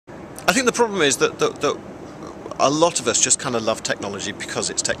I think the problem is that a lot of us just kind of love technology because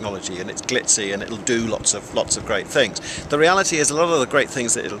it's technology and it's glitzy and it'll do lots of great things. The reality is a lot of the great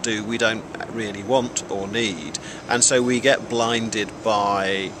things that it'll do we don't really want or need, and so we get blinded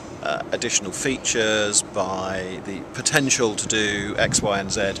by additional features, by the potential to do X, Y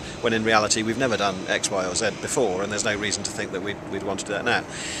and Z, when in reality we've never done X, Y or Z before, and there's no reason to think that we'd want to do that now.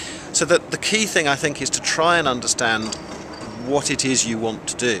 So the key thing, I think, is to try and understand what it is you want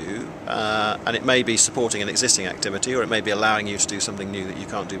to do, and it may be supporting an existing activity, or it may be allowing you to do something new that you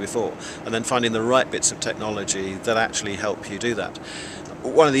can't do before, and then finding the right bits of technology that actually help you do that.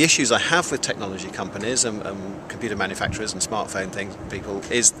 One of the issues I have with technology companies and computer manufacturers and smartphone people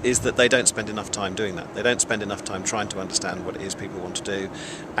is that they don't spend enough time doing that. They don't spend enough time trying to understand what it is people want to do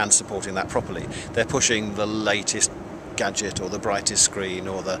and supporting that properly. They're pushing the latest gadget or the brightest screen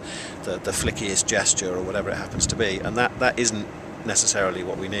or the flickiest gesture or whatever it happens to be, and that isn't necessarily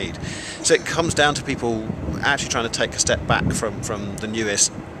what we need. So it comes down to people actually trying to take a step back from the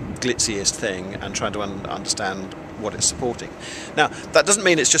newest, glitziest thing and trying to understand what it's supporting. Now, that doesn't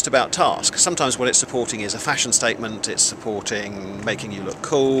mean it's just about task. Sometimes what it's supporting is a fashion statement, it's supporting making you look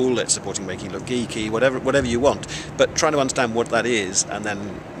cool, it's supporting making you look geeky, whatever you want. But trying to understand what that is and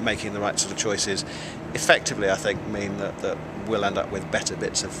then making the right sort of choices effectively, I think, mean that we'll end up with better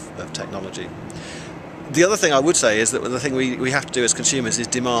bits of technology. The other thing I would say is that the thing we have to do as consumers is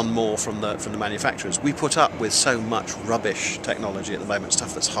demand more from the manufacturers. We put up with so much rubbish technology at the moment,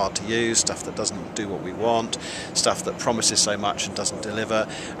 stuff that's hard to use, stuff that doesn't do what we want, stuff that promises so much and doesn't deliver,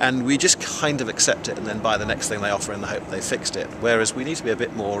 and we just kind of accept it and then buy the next thing they offer in the hope they fixed it. Whereas we need to be a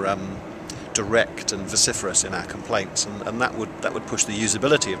bit more direct and vociferous in our complaints, and that would push the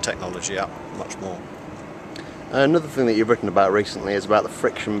usability of technology up much more. Another thing that you've written about recently is about the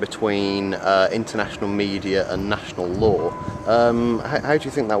friction between international media and national law. How do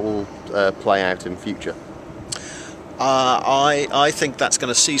you think that will play out in future? I think that's going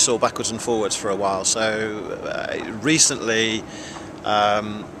to seesaw backwards and forwards for a while. So recently,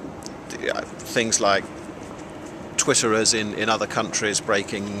 things like Twitterers in other countries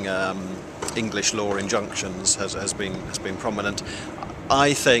breaking English law injunctions has been prominent.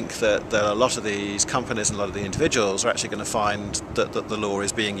 I think that a lot of these companies and a lot of the individuals are actually going to find that the law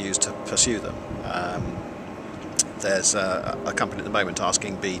is being used to pursue them. There's a company at the moment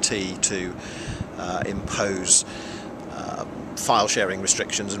asking BT to impose file sharing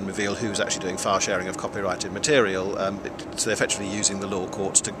restrictions and reveal who's actually doing file sharing of copyrighted material. So they're effectively using the law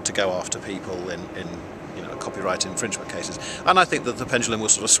courts to go after people in copyright infringement cases, and I think that the pendulum will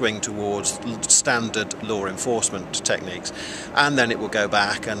sort of swing towards standard law enforcement techniques, and then it will go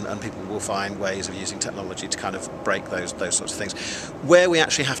back and people will find ways of using technology to kind of break those sorts of things. Where we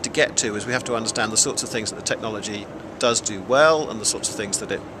actually have to get to is we have to understand the sorts of things that the technology does do well and the sorts of things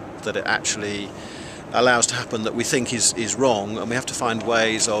that it actually allows to happen that we think is wrong, and we have to find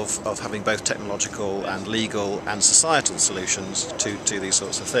ways of having both technological and legal and societal solutions to these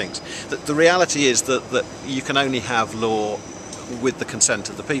sorts of things. The reality is that you can only have law with the consent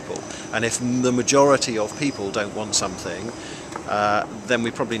of the people, and if the majority of people don't want something, then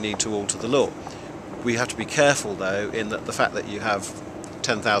we probably need to alter the law. We have to be careful, though, in that the fact that you have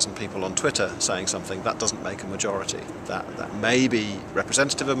 10,000 people on Twitter saying something, that doesn't make a majority. That may be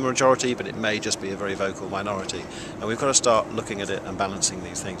representative of a majority, but it may just be a very vocal minority. And we've got to start looking at it and balancing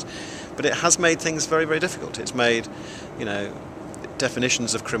these things. But it has made things very, very difficult. It's made,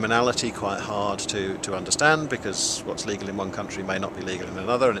 definitions of criminality quite hard to understand, because what's legal in one country may not be legal in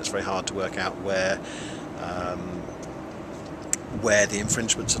another, and it's very hard to work out where the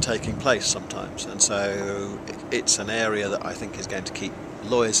infringements are taking place sometimes. And so it's an area that I think is going to keep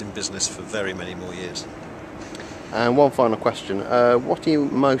lawyers in business for very many more years. And one final question, what are you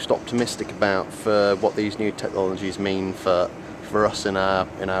most optimistic about for what these new technologies mean for us in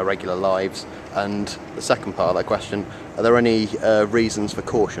our regular lives? And the second part of that question, are there any reasons for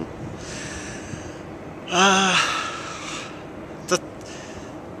caution? I'm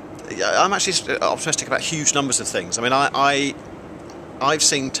actually optimistic about huge numbers of things. I mean, I've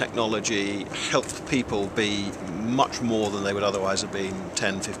seen technology help people be much more than they would otherwise have been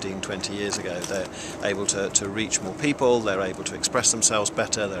 10, 15, 20 years ago. They're able to reach more people, they're able to express themselves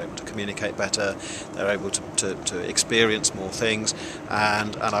better, they're able to communicate better, they're able to experience more things,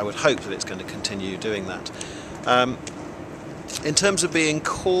 and I would hope that it's going to continue doing that. In terms of being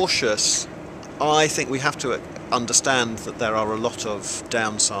cautious, I think we have to understand that there are a lot of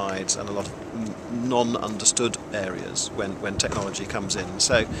downsides and a lot of non-understood areas when technology comes in.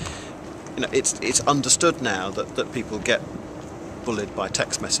 So, it's understood now that people get bullied by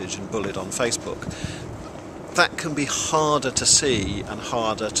text message and bullied on Facebook. that can be harder to see and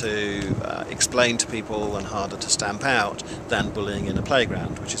harder to explain to people and harder to stamp out than bullying in a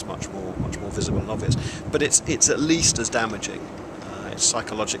playground, which is much more visible and obvious. But it's at least as damaging. It's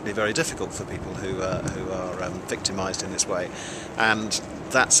psychologically very difficult for people who are victimised in this way, and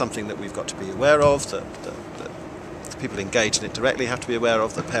that's something that we've got to be aware of. That people engaged in it directly have to be aware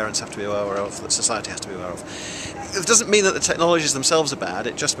of, that parents have to be aware of, that society has to be aware of. It doesn't mean that the technologies themselves are bad.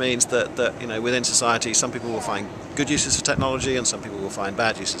 It just means that within society, some people will find good uses for technology and some people will find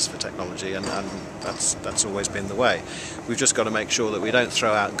bad uses for technology, and that's always been the way. We've just got to make sure that we don't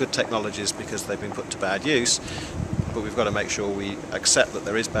throw out good technologies because they've been put to bad use, but we've got to make sure we accept that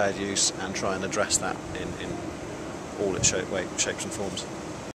there is bad use and try and address that in all its shapes and forms.